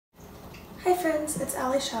Hi friends, it's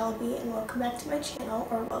Ali Shalaby and welcome back to my channel,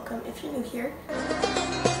 or welcome if you're new here.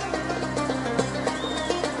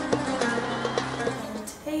 And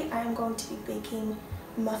today I am going to be baking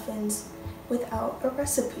muffins without a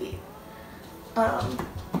recipe.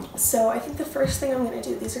 So I think the first thing I'm going to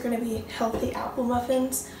do, these are going to be healthy apple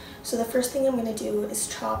muffins. So the first thing I'm going to do is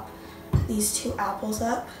chop these 2 apples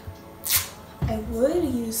up. I would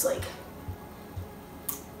use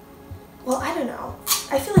well, I don't know.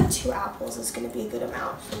 I feel like 2 apples is going to be a good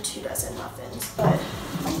amount for 2 dozen muffins, but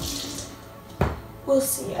we'll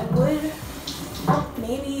see. I would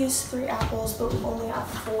maybe use 3 apples, but we only have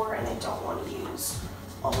 4 and I don't want to use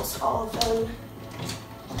almost all of them.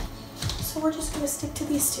 So we're just going to stick to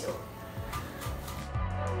these 2.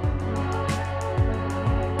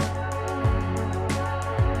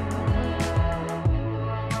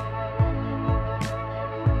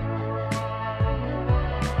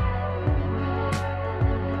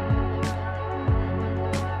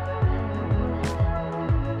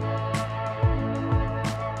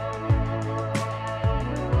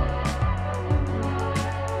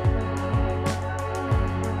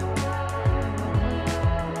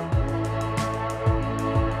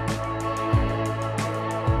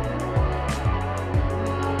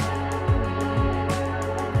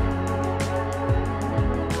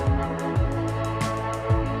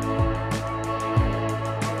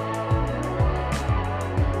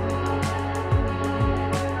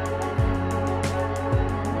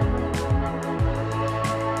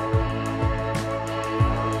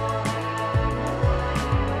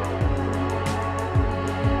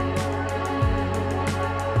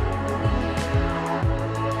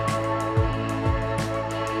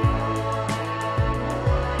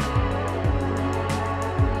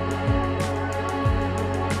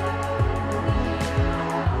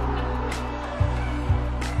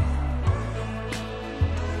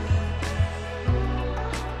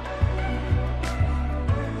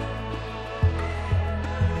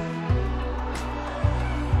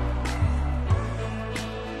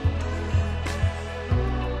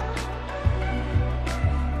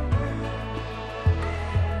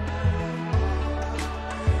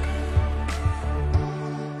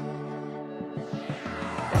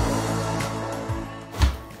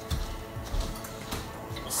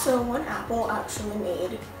 So 1 apple actually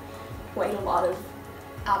made quite a lot of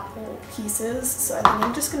apple pieces, so I think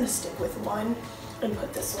I'm just going to stick with 1 and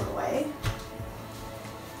put this one away.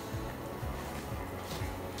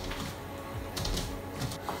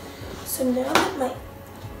 So now that my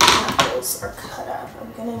apples are cut up,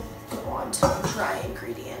 I'm going to go on to the dry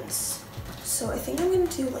ingredients. So I think I'm going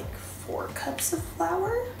to do like 4 cups of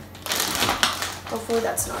flour. Hopefully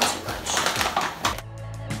that's not too much.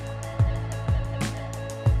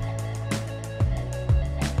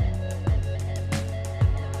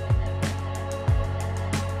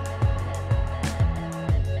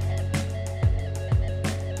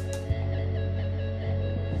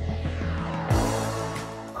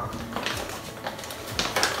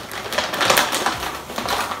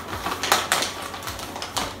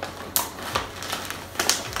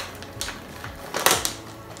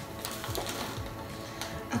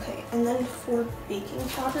 And then for baking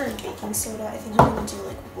powder and baking soda, I think I'm going to do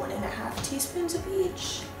like 1.5 teaspoons of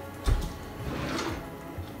each.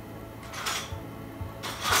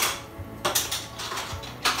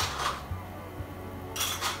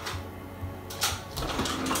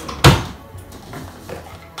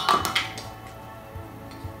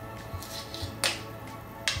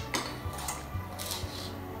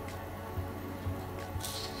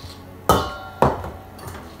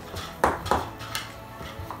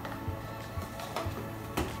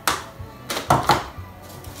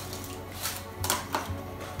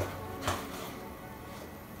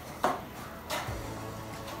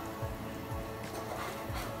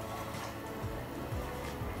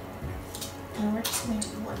 And we're just going to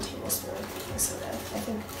do 1 tablespoon of baking soda. I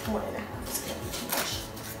think 1.5 is going to be too much.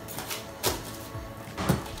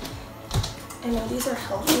 I know these are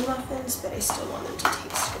healthy muffins, but I still want them to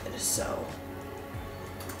taste good, so.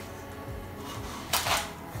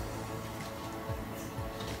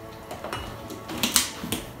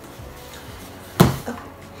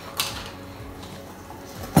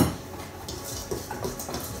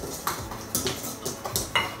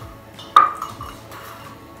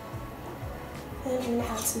 I'm going to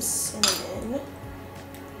add some cinnamon.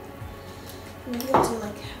 I'm going to do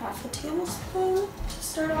like 1/2 tablespoon to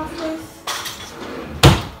start off with.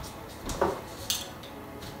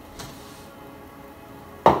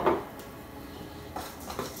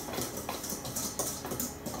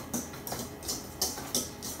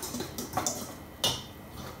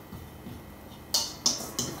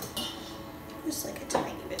 just like a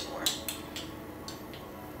tiny bit more.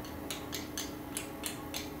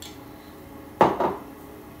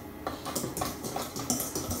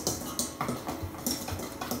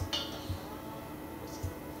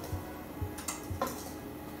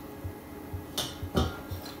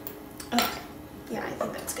 Yeah, I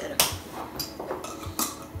think that's good.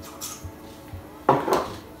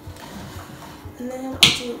 And then I'll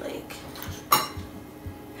do like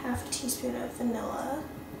half a teaspoon of vanilla.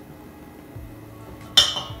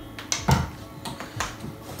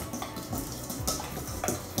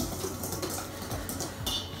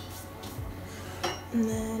 And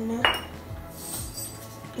then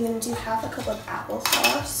I'm going to do half a cup of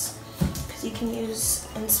applesauce, because you can use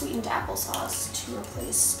unsweetened applesauce to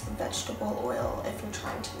replace vegetable oil if you're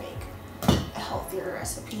trying to make a healthier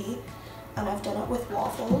recipe. And I've done it with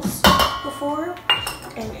waffles before,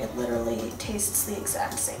 and it literally tastes the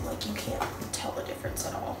exact same. Like, you can't tell the difference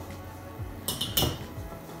at all.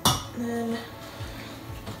 And then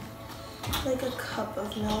like a cup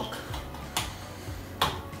of milk.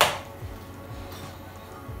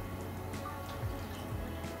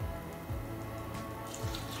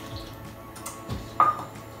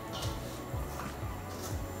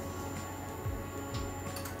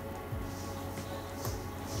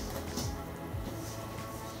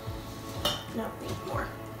 No, we need more.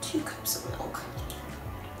 2 cups of milk.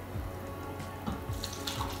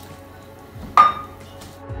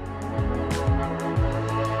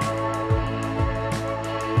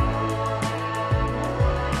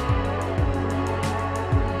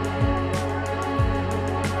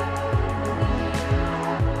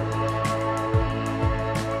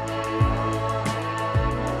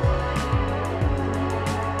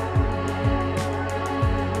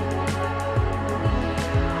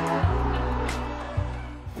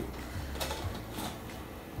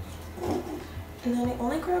 And then I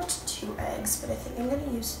only grabbed 2 eggs, but I think I'm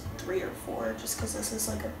gonna use 3 or 4 just because this is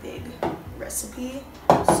like a big recipe.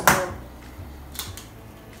 So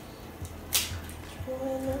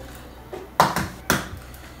 1,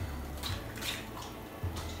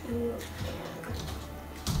 2, and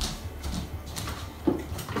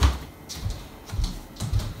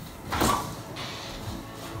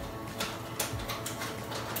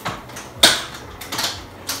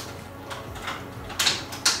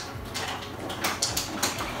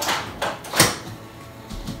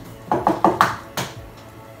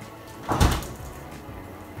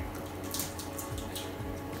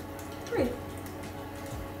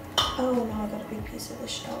oh no, I got a big piece of the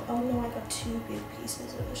shell. Oh no, I got 2 big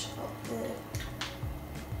pieces of the shell. Ugh.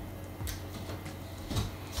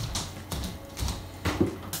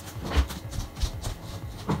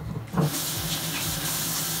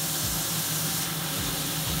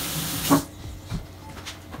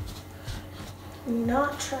 I'm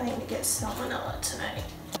not trying to get salmonella tonight.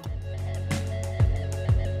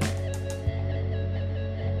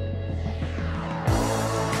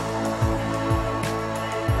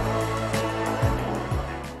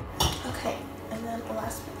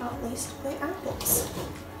 Last but not least, my apples.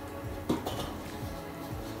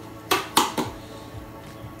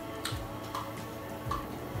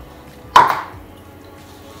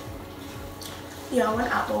 Yeah, 1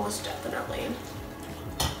 apple was definitely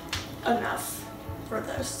enough for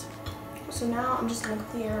this. So now I'm just gonna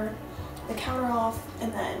clear the counter off,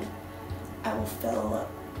 and then I will fill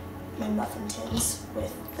my muffin tins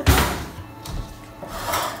with the bread.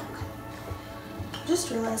 Just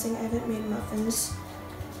realizing I haven't made muffins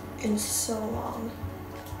in so long.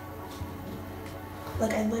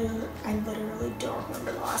 Like, I literally don't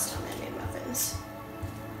remember the last time I made muffins.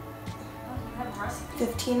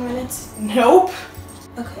 15 minutes? Nope.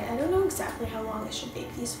 Okay, I don't know exactly how long I should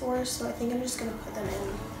bake these for, so I think I'm just gonna put them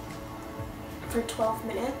in for 12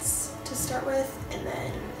 minutes to start with, and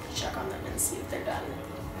then check on them and see if they're done.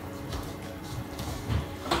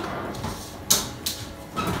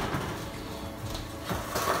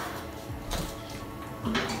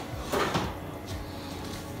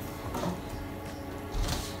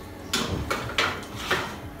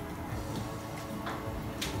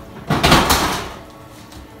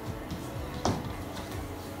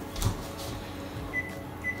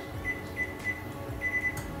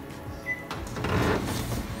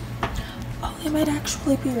 They might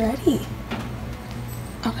actually be ready.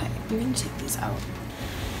 Okay, I'm gonna take these out.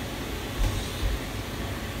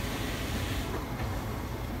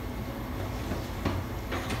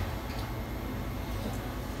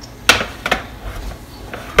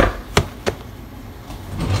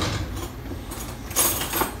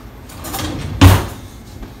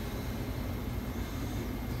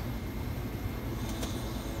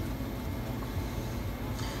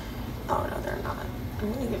 Oh no, they're not.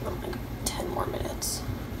 I'm gonna give them like 10 more minutes.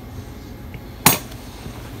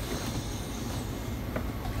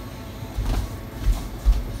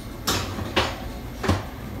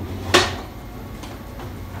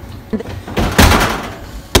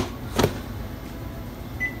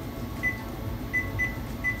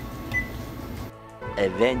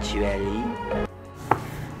 Eventually,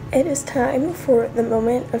 it is time for the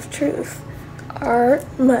moment of truth. Are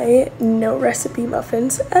my no recipe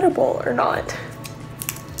muffins edible or not?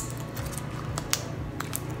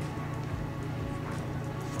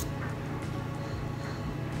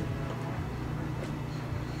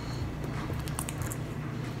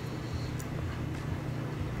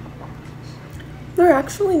 They're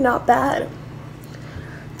actually not bad.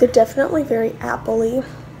 They're definitely very apple-y,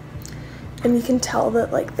 and you can tell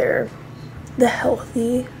that like they're the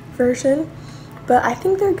healthy version, but I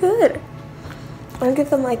think they're good. I'll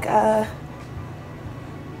give them like a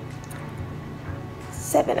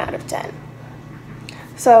 7 out of 10.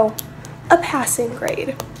 So a passing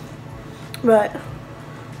grade. But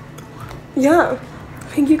yeah,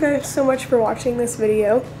 thank you guys so much for watching this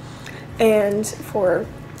video and for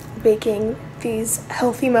baking these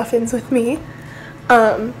healthy muffins with me.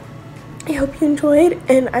 I hope you enjoyed,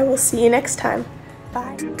 and I will see you next time.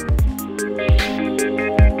 Bye.